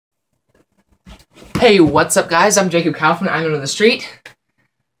Hey, what's up guys? I'm jacobgkau from I'm on the street,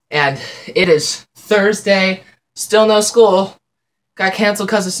 and it is Thursday, still no school, got canceled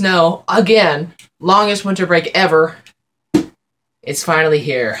because of snow, again, longest winter break ever. It's finally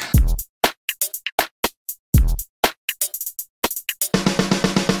here.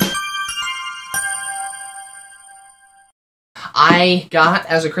 I got,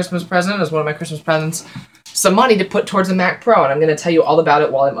 as a Christmas present, as one of my Christmas presents, some money to put towards a Mac Pro, and I'm going to tell you all about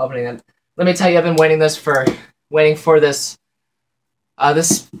it while I'm opening it. Let me tell you, I've been waiting for this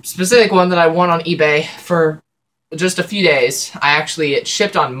specific one that I won on eBay for just a few days. It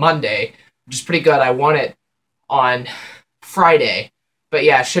shipped on Monday, which is pretty good. I won it on Friday, but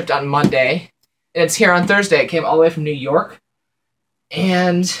yeah, it shipped on Monday, and it's here on Thursday. It came all the way from New York,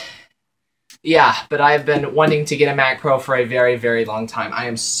 and yeah, but I've been wanting to get a Mac Pro for a very, very long time. I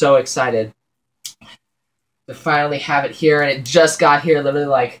am so excited to finally have it here, and it just got here literally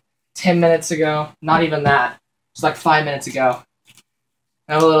like 10 minutes ago. Not even that. It's like 5 minutes ago.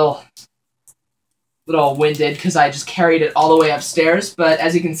 I'm a little winded because I just carried it all the way upstairs, but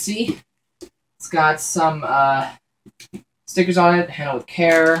as you can see, it's got some stickers on it, handle with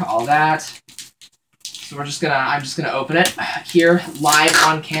care, all that. So I'm just gonna open it here live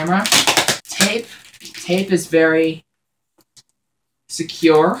on camera. Tape is very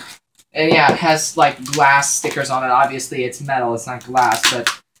secure, and yeah, it has like glass stickers on it. Obviously it's metal, it's not glass, but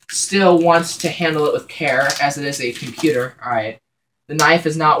still wants to handle it with care as it is a computer. Alright, the knife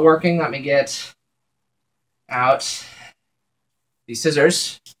is not working. Let me get out the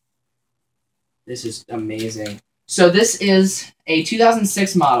scissors. This is amazing. So this is a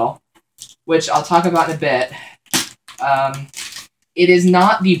 2006 model, which I'll talk about in a bit. It is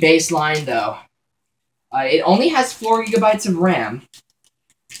not the baseline though. It only has 4 GB of RAM,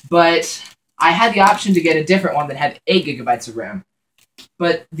 but I had the option to get a different one that had 8 GB of RAM.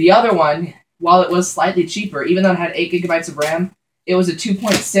 But the other one, while it was slightly cheaper, even though it had 8 GB of RAM, it was a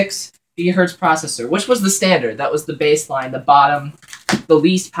 2.6 GHz processor, which was the standard. That was the baseline, the bottom, the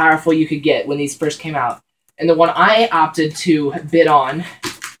least powerful you could get when these first came out. And the one I opted to bid on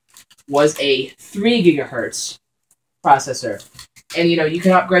was a 3 GHz processor. And you know, you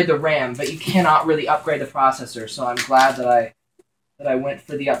can upgrade the RAM, but you cannot really upgrade the processor. So I'm glad that I went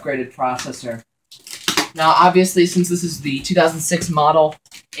for the upgraded processor. Now, obviously, since this is the 2006 model,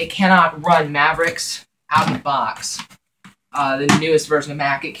 it cannot run Mavericks out of the box. The newest version of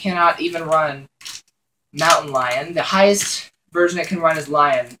Mac, it cannot even run Mountain Lion. The highest version it can run is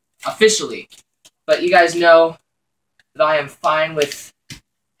Lion, officially. But you guys know that I am fine with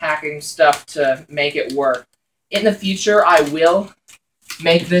hacking stuff to make it work. In the future, I will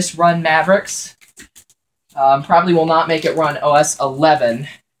make this run Mavericks. Probably will not make it run OS 11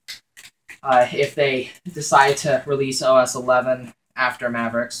 if they decide to release OS 11 after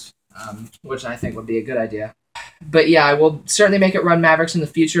Mavericks, which I think would be a good idea. But yeah, I will certainly make it run Mavericks in the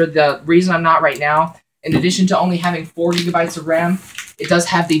future. The reason I'm not right now, in addition to only having 4 GB of RAM, it does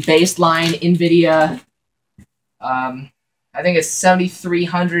have the baseline NVIDIA, I think it's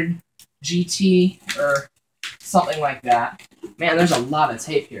 7300 GT or something like that. Man, there's a lot of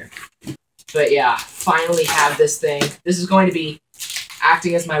tape here. But yeah, finally have this thing. This is going to be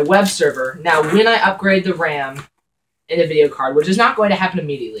acting as my web server. Now, when I upgrade the RAM in a video card, which is not going to happen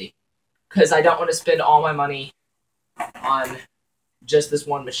immediately, because I don't want to spend all my money on just this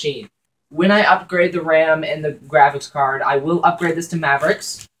one machine. When I upgrade the RAM and the graphics card, I will upgrade this to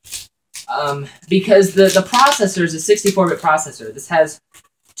Mavericks, because the processor is a 64-bit processor. This has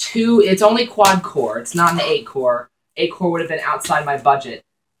it's only quad-core. It's not an 8-core. 8-core would have been outside my budget,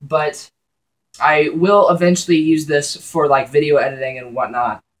 but I will eventually use this for like video editing and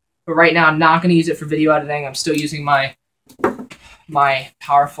whatnot. But right now, I'm not going to use it for video editing. I'm still using my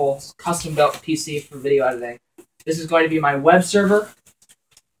powerful custom-built PC for video editing. This is going to be my web server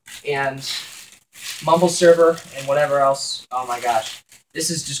and Mumble server and whatever else. Oh my gosh. This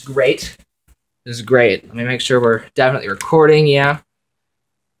is just great. This is great. Let me make sure we're definitely recording. Yeah.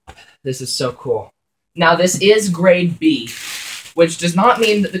 This is so cool. Now, this is grade B, which does not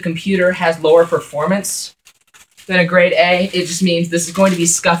mean that the computer has lower performance than a grade A. It just means this is going to be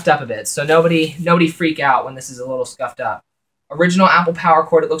scuffed up a bit. So nobody freak out when this is a little scuffed up. Original Apple power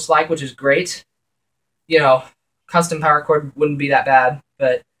cord, it looks like, which is great. You know, custom power cord wouldn't be that bad,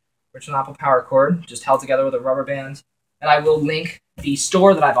 but original Apple power cord, just held together with a rubber band. And I will link the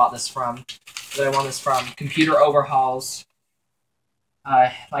store that I bought this from, that I won this from, Computer Overhauls.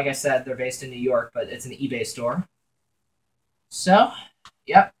 Like I said, they're based in New York, but it's an eBay store. So,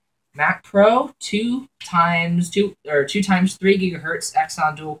 yep, Mac Pro 2 times 3 GHz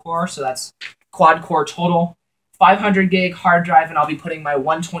Exxon dual core, so that's quad core total. 500 gig hard drive, and I'll be putting my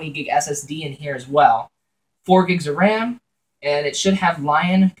 120 gig SSD in here as well. 4 gigs of RAM, and it should have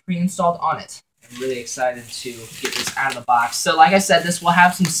Lion pre-installed on it. I'm really excited to get this out of the box. So like I said, this will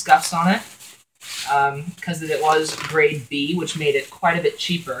have some scuffs on it, because it was grade B, which made it quite a bit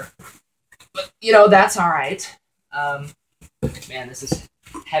cheaper. But, you know, that's alright. Man, this is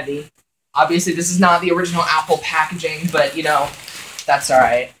heavy. Obviously, this is not the original Apple packaging, but, you know, that's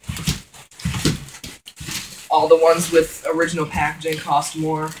alright. All the ones with original packaging cost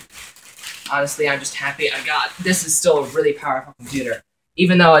more. Honestly, I'm just happy I got. This is still a really powerful computer.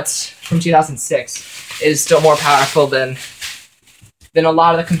 Even though it's from 2006, it is still more powerful than a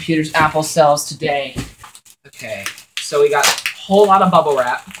lot of the computers Apple sells today. Okay, so we got a whole lot of bubble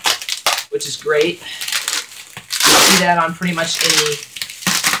wrap, which is great. You see that on pretty much any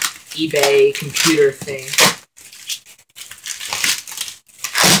eBay computer thing.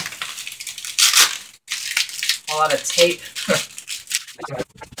 A lot of tape.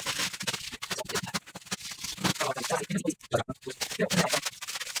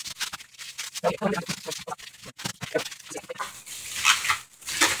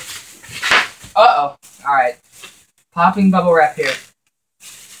 Uh-oh. Alright. Popping bubble wrap here.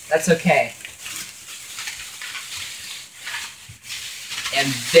 That's okay. And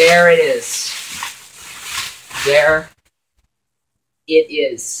there it is. There it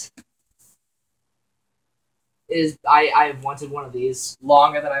is. I've wanted one of these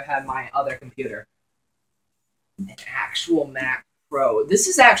longer than I've had my other computer. An actual Mac Pro. This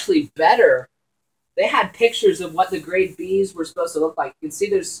is actually better. They had pictures of what the grade Bs were supposed to look like. You can see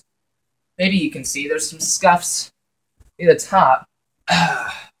there's, maybe you can see there's some scuffs near the top.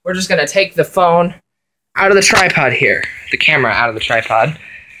 We're just going to take the phone out of the tripod here. The camera out of the tripod.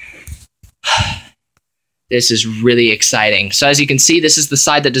 This is really exciting. So as you can see, this is the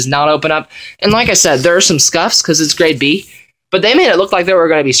side that does not open up. And like I said, there are some scuffs because it's grade B. But they made it look like there were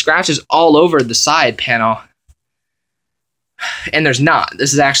going to be scratches all over the side panel. And there's not.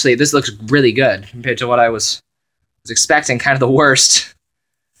 This looks really good compared to what I was expecting, kind of the worst.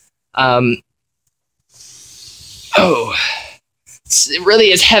 It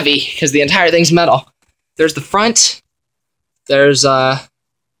really is heavy because the entire thing's metal. There's the front. There's one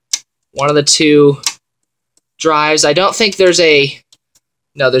of the two drives. I don't think there's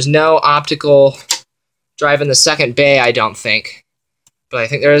there's no optical drive in the second bay, I don't think. But I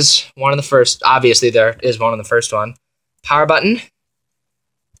think there is one in the first. Obviously, there is one in the first one. Power button.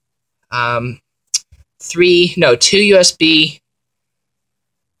 2 USB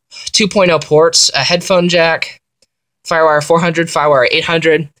 2.0 ports, a headphone jack, Firewire 400, Firewire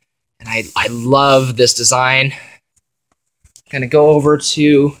 800, and I love this design. I'm gonna go over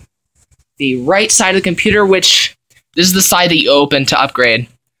to the right side of the computer, which this is the side that you open to upgrade.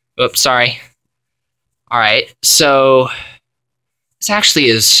 Oops, sorry. All right, so this actually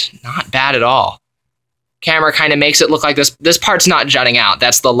is not bad at all. Camera kind of makes it look like this part's not jutting out.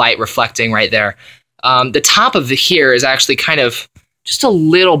 That's the light reflecting right there. The top of here is actually kind of just a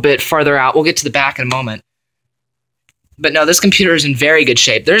little bit farther out. We'll get to the back in a moment. But no, this computer is in very good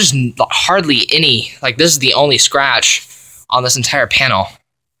shape. There's hardly any, like this is the only scratch on this entire panel.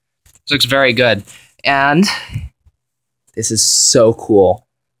 This looks very good. And this is so cool.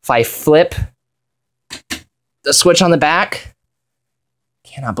 If I flip the switch on the back,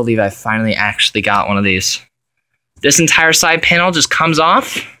 cannot believe I finally actually got one of these. This entire side panel just comes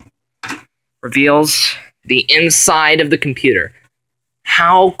off, reveals the inside of the computer.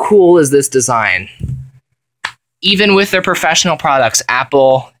 How cool is this design? Even with their professional products,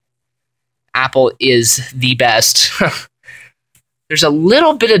 Apple is the best. There's a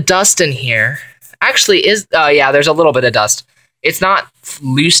little bit of dust in here. Actually, yeah, there's a little bit of dust. It's not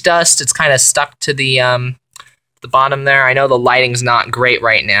loose dust. It's kind of stuck to the bottom there. I know the lighting's not great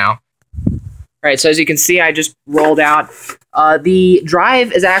right now. All right, so as you can see, I just rolled out. The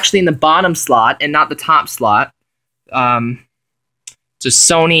drive is actually in the bottom slot and not the top slot. It's a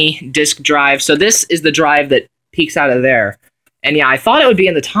Sony disk drive. So this is the drive that peeks out of there. And yeah, I thought it would be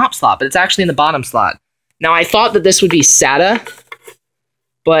in the top slot, but it's actually in the bottom slot. Now, I thought that this would be SATA,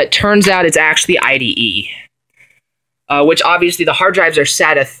 but turns out it's actually IDE. Which obviously the hard drives are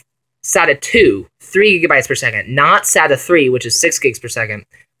SATA 2, 3 gigabytes per second, not SATA 3, which is 6 gigs per second,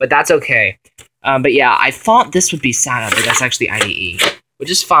 but that's okay. But yeah, I thought this would be SATA, but that's actually IDE, which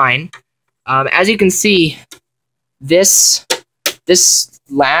is fine. As you can see, this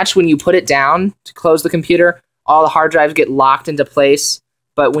latch, when you put it down to close the computer, all the hard drives get locked into place,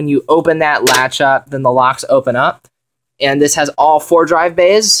 but when you open that latch up, then the locks open up. And this has all 4 drive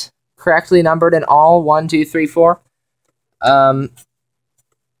bays, correctly numbered in all, 1, 2, 3, 4.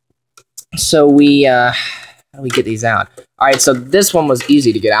 So we How do we get these out? All right, so this one was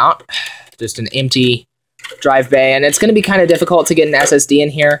easy to get out. Just an empty drive bay, and it's going to be kind of difficult to get an SSD in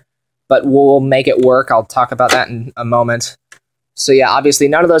here, but we'll make it work. I'll talk about that in a moment. So yeah, obviously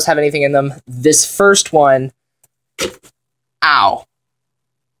none of those have anything in them. This first one, ow.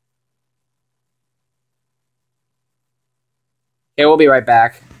 Okay, we'll be right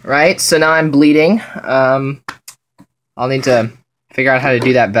back. Right, so now I'm bleeding. I'll need to figure out how to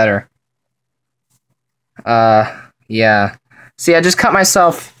do that better. Yeah. See, I just cut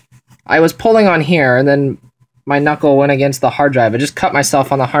myself. I was pulling on here, and then my knuckle went against the hard drive. I just cut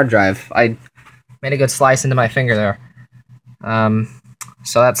myself on the hard drive. I made a good slice into my finger there.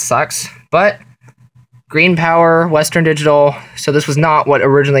 So that sucks. But green power, Western Digital. So this was not what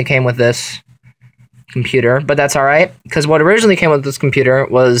originally came with this computer, but that's all right, because what originally came with this computer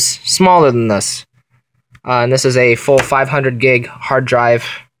was smaller than this. And this is a full 500 gig hard drive.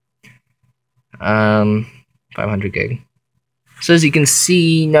 500 gig. So as you can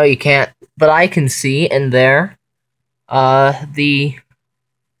see, no you can't, but I can see in there the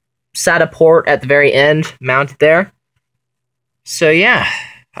SATA port at the very end mounted there. So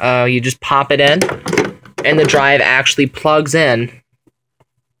yeah, you just pop it in, and the drive actually plugs in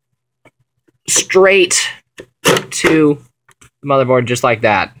straight to the motherboard just like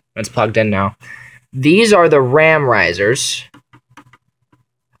that. It's plugged in now. These are the RAM risers.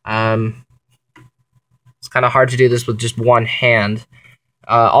 It's kind of hard to do this with just one hand.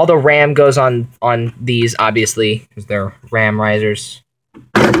 All the RAM goes on these, obviously, because they're RAM risers.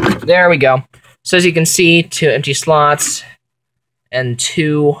 There we go. So as you can see, 2 empty slots and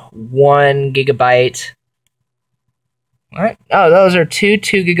 2 1 gigabyte. All right. Oh, those are 2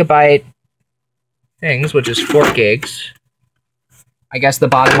 gigabyte things, which is 4 gigs. I guess the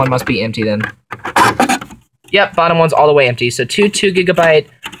bottom one must be empty then. Yep, bottom one's all the way empty. So 2 gigabyte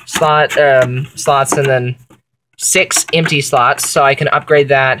slots, and then 6 empty slots. So I can upgrade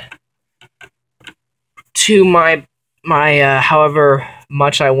that to my however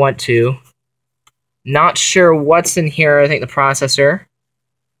much I want to. Not sure what's in here. I think the processor.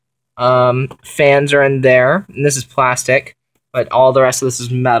 Fans are in there, and this is plastic, but all the rest of this is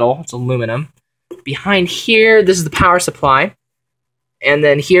metal. It's aluminum. Behind here, this is the power supply, and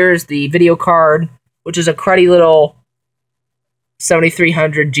then here's the video card, which is a cruddy little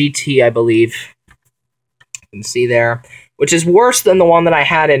 7300 GT, I believe. You can see there, which is worse than the one that I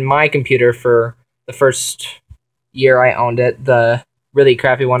had in my computer for the first year I owned it. The really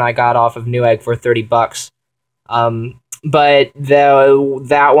crappy one I got off of Newegg for 30 bucks. But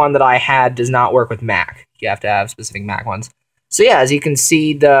that one that I had does not work with Mac. You have to have specific Mac ones. So yeah, as you can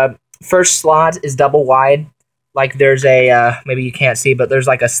see, the first slot is double wide. Like there's a, maybe you can't see, but there's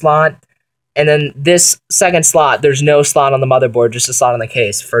like a slot. And then this second slot, there's no slot on the motherboard, just a slot on the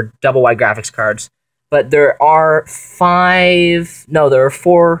case for double wide graphics cards. But there are 4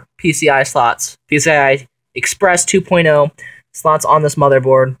 PCI slots. PCI Express 2.0 slots on this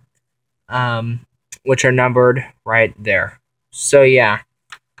motherboard, which are numbered right there. So yeah,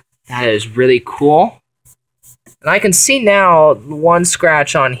 that is really cool. And I can see now one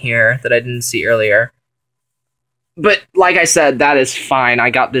scratch on here that I didn't see earlier. But like I said, that is fine. I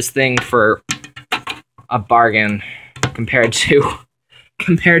got this thing for a bargain compared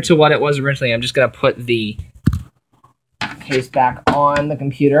to what it was originally. I'm just gonna put the case back on the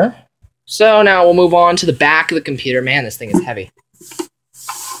computer. So now we'll move on to the back of the computer. Man, this thing is heavy.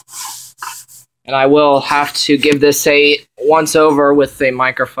 And I will have to give this a once over with a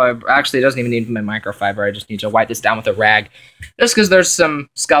microfiber. Actually, it doesn't even need my microfiber. I just need to wipe this down with a rag. Just because there's some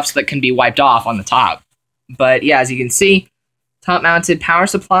scuffs that can be wiped off on the top. But yeah, as you can see, top-mounted power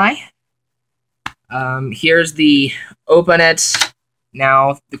supply. Here's the open it.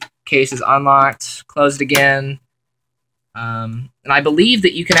 Now the case is unlocked, closed again. And I believe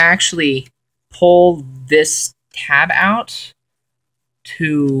that you can actually pull this tab out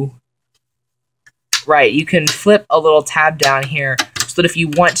to... Right, you can flip a little tab down here so that if you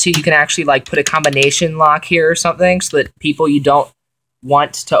want to, you can actually like put a combination lock here or something so that people you don't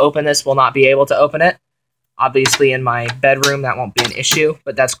want to open this will not be able to open it. Obviously, in my bedroom, that won't be an issue,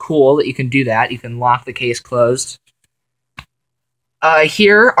 but that's cool that you can do that. You can lock the case closed.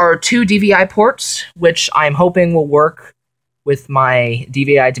 Here are 2 DVI ports, which I'm hoping will work with my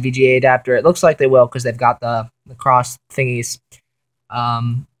DVI to VGA adapter. It looks like they will because they've got the cross thingies.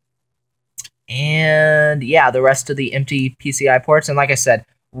 And yeah, the rest of the empty PCI ports. And like I said,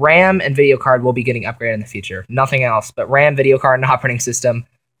 RAM and video card will be getting upgraded in the future. Nothing else, but RAM, video card, and operating system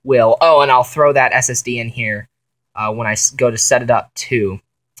will. Oh, and I'll throw that SSD in here when I go to set it up too.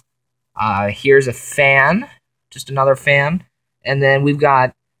 Here's a fan, just another fan. And then we've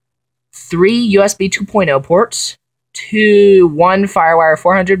got 3 USB 2.0 ports, one FireWire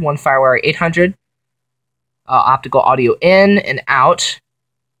 400, one FireWire 800, optical audio in and out,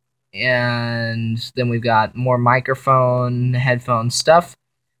 and then we've got more microphone, headphone stuff,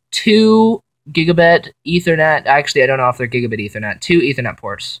 2 gigabit Ethernet. Actually, I don't know if they're gigabit Ethernet. 2 Ethernet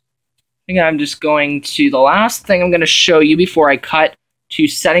ports. I think I'm just going to, the last thing I'm going to show you before I cut to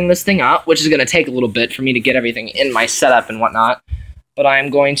setting this thing up, which is going to take a little bit for me to get everything in my setup and whatnot. But I'm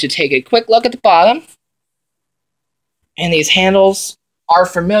going to take a quick look at the bottom. And these handles are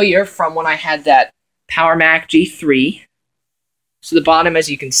familiar from when I had that Power Mac G3. So the bottom, as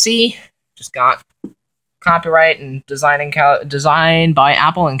you can see, just got copyright and designed by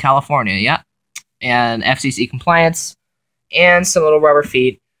Apple in California, yeah. And FCC compliance, and some little rubber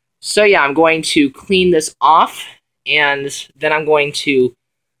feet. So yeah, I'm going to clean this off, and then I'm going to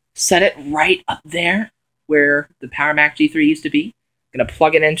set it right up there where the Power Mac G3 used to be. I'm going to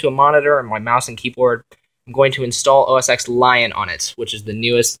plug it into a monitor and my mouse and keyboard. I'm going to install OS X Lion on it, which is the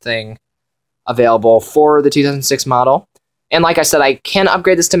newest thing available for the 2006 model. And like I said, I can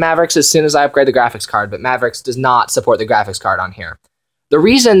upgrade this to Mavericks as soon as I upgrade the graphics card, but Mavericks does not support the graphics card on here. The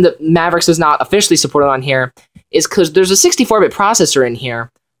reason that Mavericks is not officially supported on here is because there's a 64-bit processor in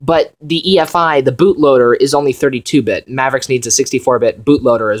here, but the EFI, the bootloader, is only 32-bit. Mavericks needs a 64-bit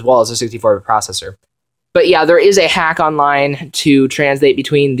bootloader as well as a 64-bit processor. But yeah, there is a hack online to translate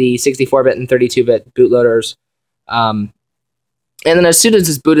between the 64-bit and 32-bit bootloaders. And then as soon as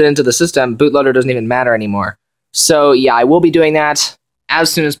it's booted into the system, bootloader doesn't even matter anymore. So yeah, I will be doing that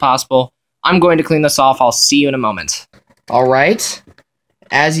as soon as possible. I'm going to clean this off. I'll see you in a moment. All right.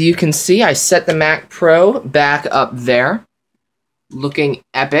 As you can see, I set the Mac Pro back up there, looking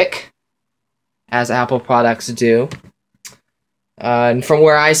epic, as Apple products do. And from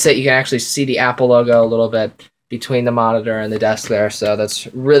where I sit, you can actually see the Apple logo a little bit between the monitor and the desk there, so that's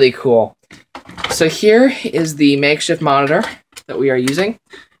really cool. So here is the makeshift monitor that we are using,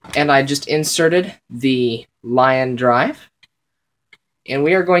 and I just inserted the Lion drive, and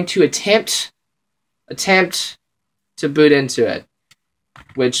we are going to attempt to boot into it,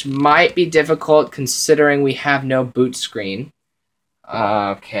 which might be difficult considering we have no boot screen.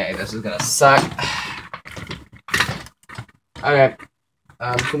 Okay, this is gonna suck. Okay,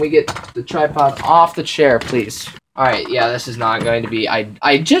 can we get the tripod off the chair, please? Alright, yeah, this is not going to be...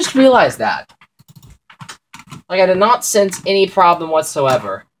 I just realized that. Like, I did not sense any problem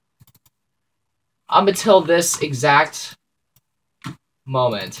whatsoever. Up until this exact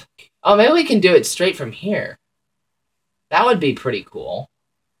moment. Oh, maybe we can do it straight from here. That would be pretty cool.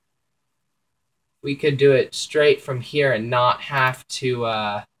 We could do it straight from here and not have to,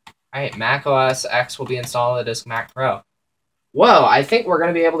 Alright, Mac OS X will be installed on the disk Mac Pro. Whoa, I think we're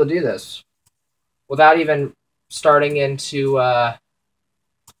going to be able to do this without even starting into,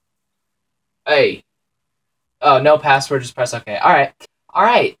 Hey. Oh, no password, just press OK. Alright.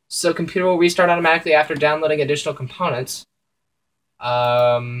 Alright, so computer will restart automatically after downloading additional components.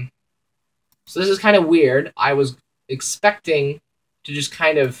 So this is kind of weird. I was expecting to just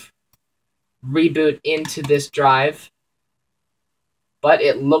kind of reboot into this drive, but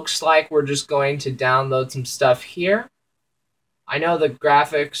it looks like we're just going to download some stuff here. I know the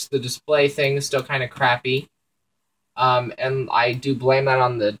graphics, the display thing is still kind of crappy, and I do blame that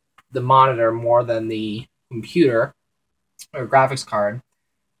on the monitor more than the computer or graphics card.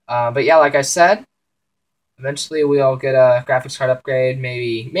 But yeah, like I said, eventually we'll get a graphics card upgrade.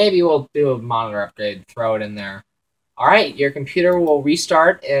 Maybe we'll do a monitor upgrade, throw it in there. All right, your computer will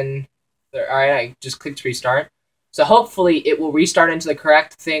restart in... All right, I just clicked restart. So hopefully it will restart into the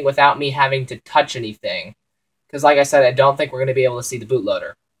correct thing without me having to touch anything. Because like I said, I don't think we're going to be able to see the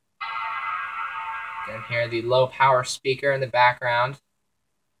bootloader. You can hear the low power speaker in the background.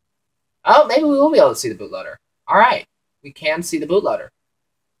 Oh, maybe we will be able to see the bootloader. All right, we can see the bootloader.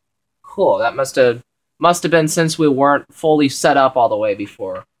 Cool, that must have been since we weren't fully set up all the way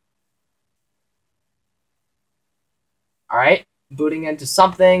before. All right, booting into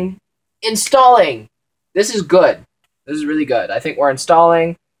something. Installing! This is good. This is really good. I think we're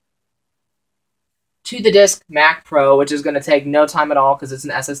installing to the disk Mac Pro, which is going to take no time at all because it's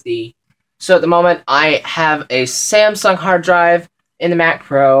an SSD. So at the moment, I have a Samsung hard drive in the Mac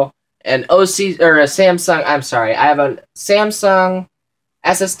Pro, I have a Samsung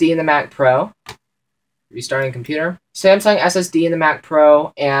SSD in the Mac Pro. Restarting computer. Samsung SSD in the Mac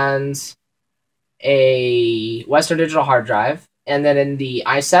Pro and a Western Digital hard drive. And then in the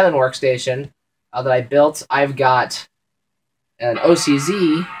i7 workstation that I built, I've got an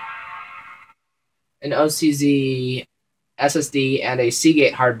OCZ SSD and a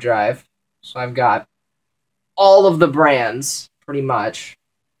Seagate hard drive. So I've got all of the brands, pretty much.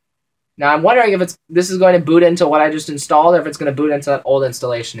 Now I'm wondering if this is going to boot into what I just installed, or if it's going to boot into that old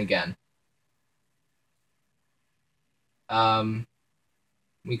installation again.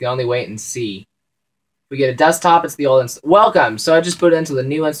 We can only wait and see. If we get a desktop, it's the old welcome. So I just put it into the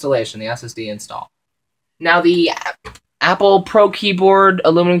new installation, the SSD install. Now the Apple Pro keyboard,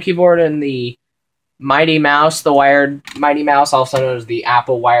 aluminum keyboard, and the Mighty Mouse, the wired Mighty Mouse, also known as the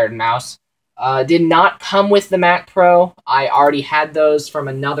Apple wired mouse, did not come with the Mac Pro. I already had those from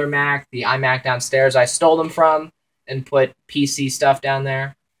another Mac, the iMac downstairs. I stole them from and put PC stuff down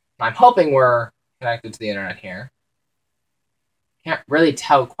there. I'm hoping we're connected to the internet here. Can't really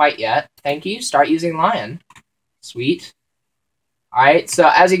tell quite yet. Thank you. Start using Lion. Sweet. Alright, so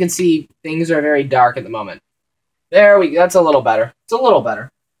as you can see, things are very dark at the moment. There we go. That's a little better. It's a little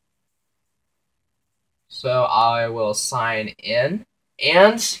better. So I will sign in.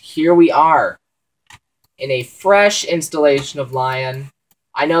 And here we are. In a fresh installation of Lion.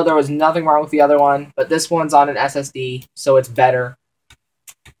 I know there was nothing wrong with the other one, but this one's on an SSD, so it's better.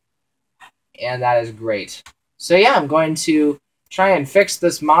 And that is great. So yeah, I'm going to try and fix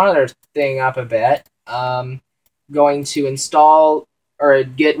this monitor thing up a bit. Going to install or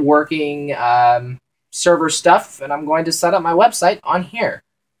get working server stuff, and I'm going to set up my website on here.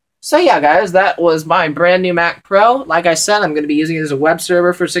 So yeah, guys, that was my brand new Mac Pro. Like I said, I'm going to be using it as a web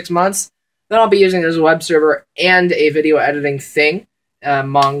server for 6 months. Then I'll be using it as a web server and a video editing thing,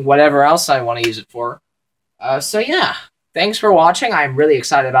 among whatever else I want to use it for. So yeah, thanks for watching. I'm really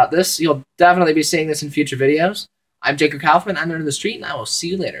excited about this. You'll definitely be seeing this in future videos. I'm Jacob Kaufman, I'm Under the Street, and I will see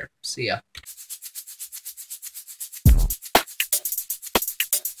you later. See ya.